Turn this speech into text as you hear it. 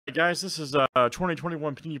Guys, this is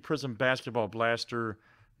 2021 Panini Prizm Basketball Blaster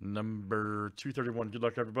number 231. Good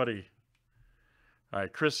luck, everybody. All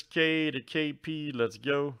right, Chris K to KP, let's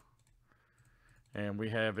go. And we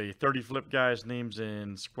have a 30 flip, guys, names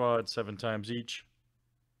in squad 7 times each.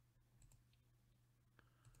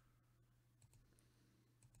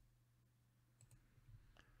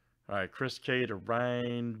 All right, Chris K to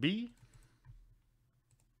Ryan B.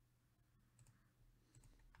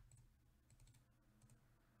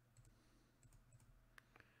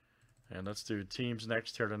 And let's do teams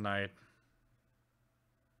next here tonight.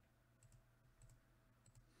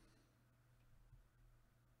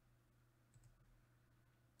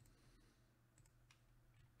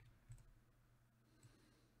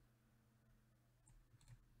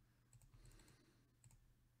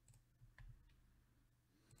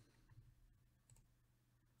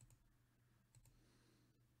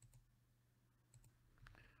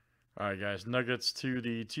 All right, guys, Nuggets to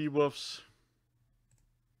the T-Wolves.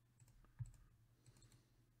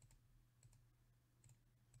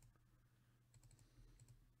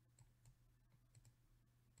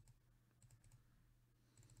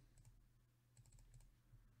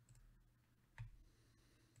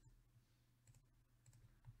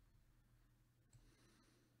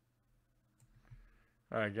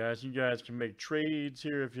 All right, guys, you guys can make trades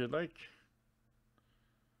here if you'd like.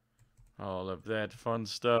 All of that fun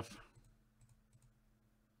stuff.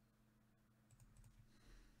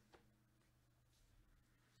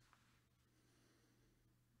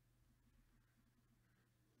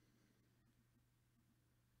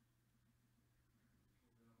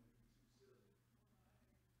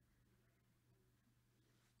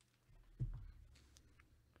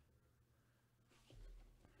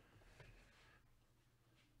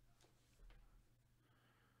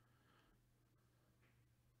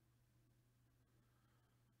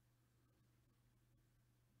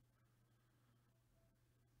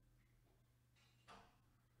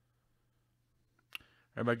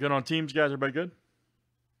 Everybody good on teams, guys? Everybody good?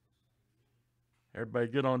 Everybody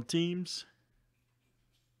good on teams?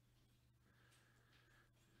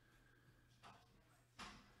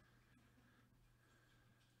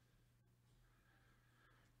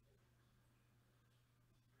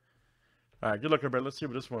 All right, good luck, everybody. Let's see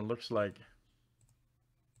what this one looks like.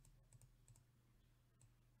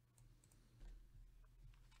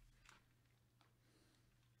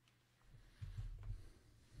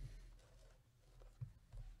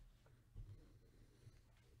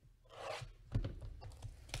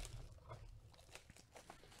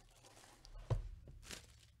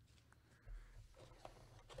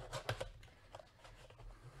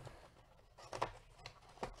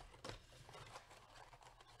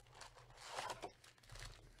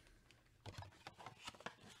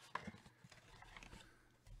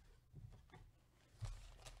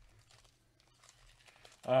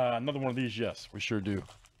 Another one of these, yes, we sure do.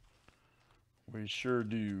 We sure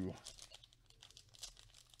do.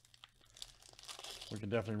 We can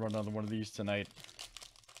definitely run another one of these tonight.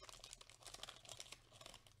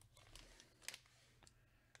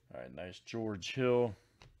 All right, nice George Hill.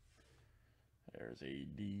 There's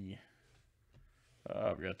AD. We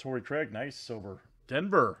got Torrey Craig, nice silver.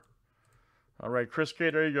 Denver. All right, Chris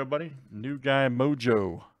K, there you go, buddy. New guy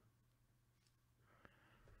Mojo.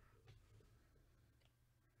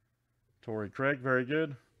 Torrey Craig, very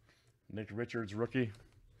good. Nick Richards, rookie.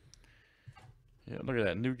 Yeah, look at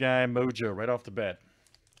that. New guy Mojo right off the bat.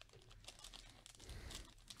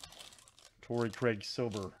 Torrey Craig,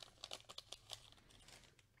 silver.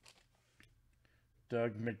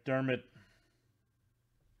 Doug McDermott.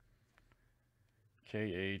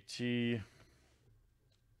 KAT.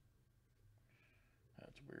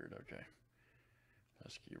 That's weird, okay.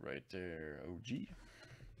 Husky right there. OG.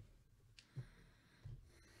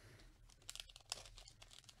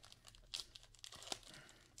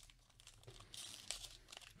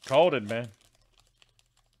 Called it, man.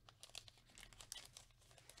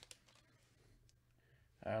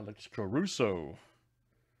 Alex Caruso.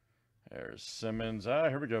 There's Simmons.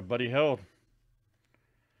 Here we go. Buddy Held.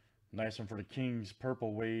 Nice one for the Kings.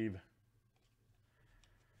 Purple wave.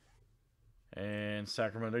 And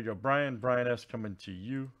Sacramento. There you go. Brian. Brian S. coming to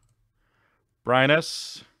you. Brian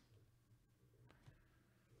S.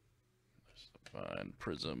 Let's find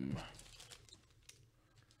Prizm.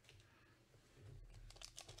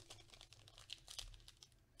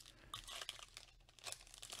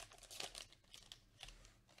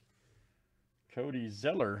 Cody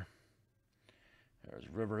Zeller. There's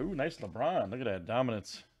River. Ooh, nice LeBron. Look at that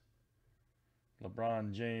dominance.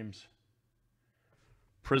 LeBron James.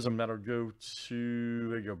 Prizm, that'll go to,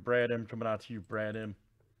 there you go, Brad M. Coming out to you, Brad M.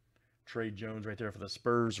 Trey Jones right there for the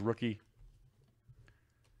Spurs, rookie.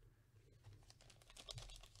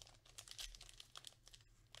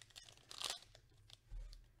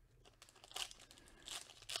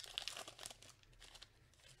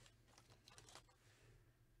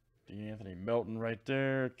 Anthony Melton right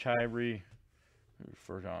there. Kyrie.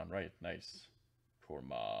 Fergon, right. Nice.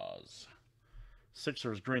 Kormaz.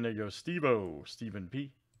 Sixers green. There you go. Steve-O. Stephen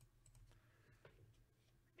P.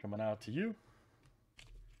 Coming out to you.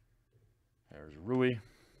 There's Rui.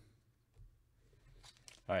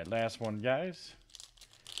 All right, last one, guys.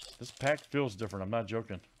 This pack feels different. I'm not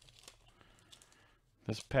joking.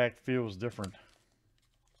 This pack feels different.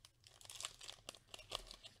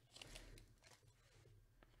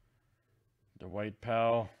 The White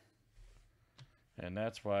Pal. And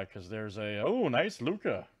that's why, because there's a... Oh, nice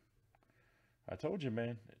Luka. I told you,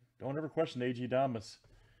 man. Don't ever question A.G. Damas.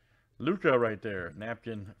 Luka right there.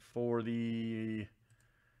 Napkin for the...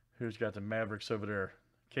 Who's got the Mavericks over there?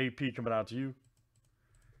 KP coming out to you.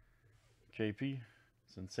 KP.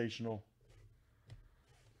 Sensational.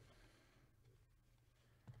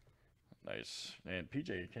 Nice. And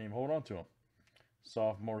PJ can't even hold on to him.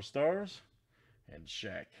 Sophomore stars. And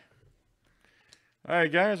Shaq. All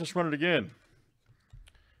right, guys. Let's run it again.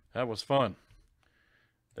 That was fun.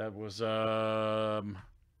 That was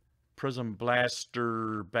Prizm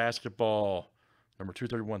Blaster Basketball number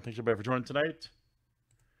 231. Thanks everybody for joining tonight.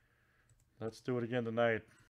 Let's do it again tonight.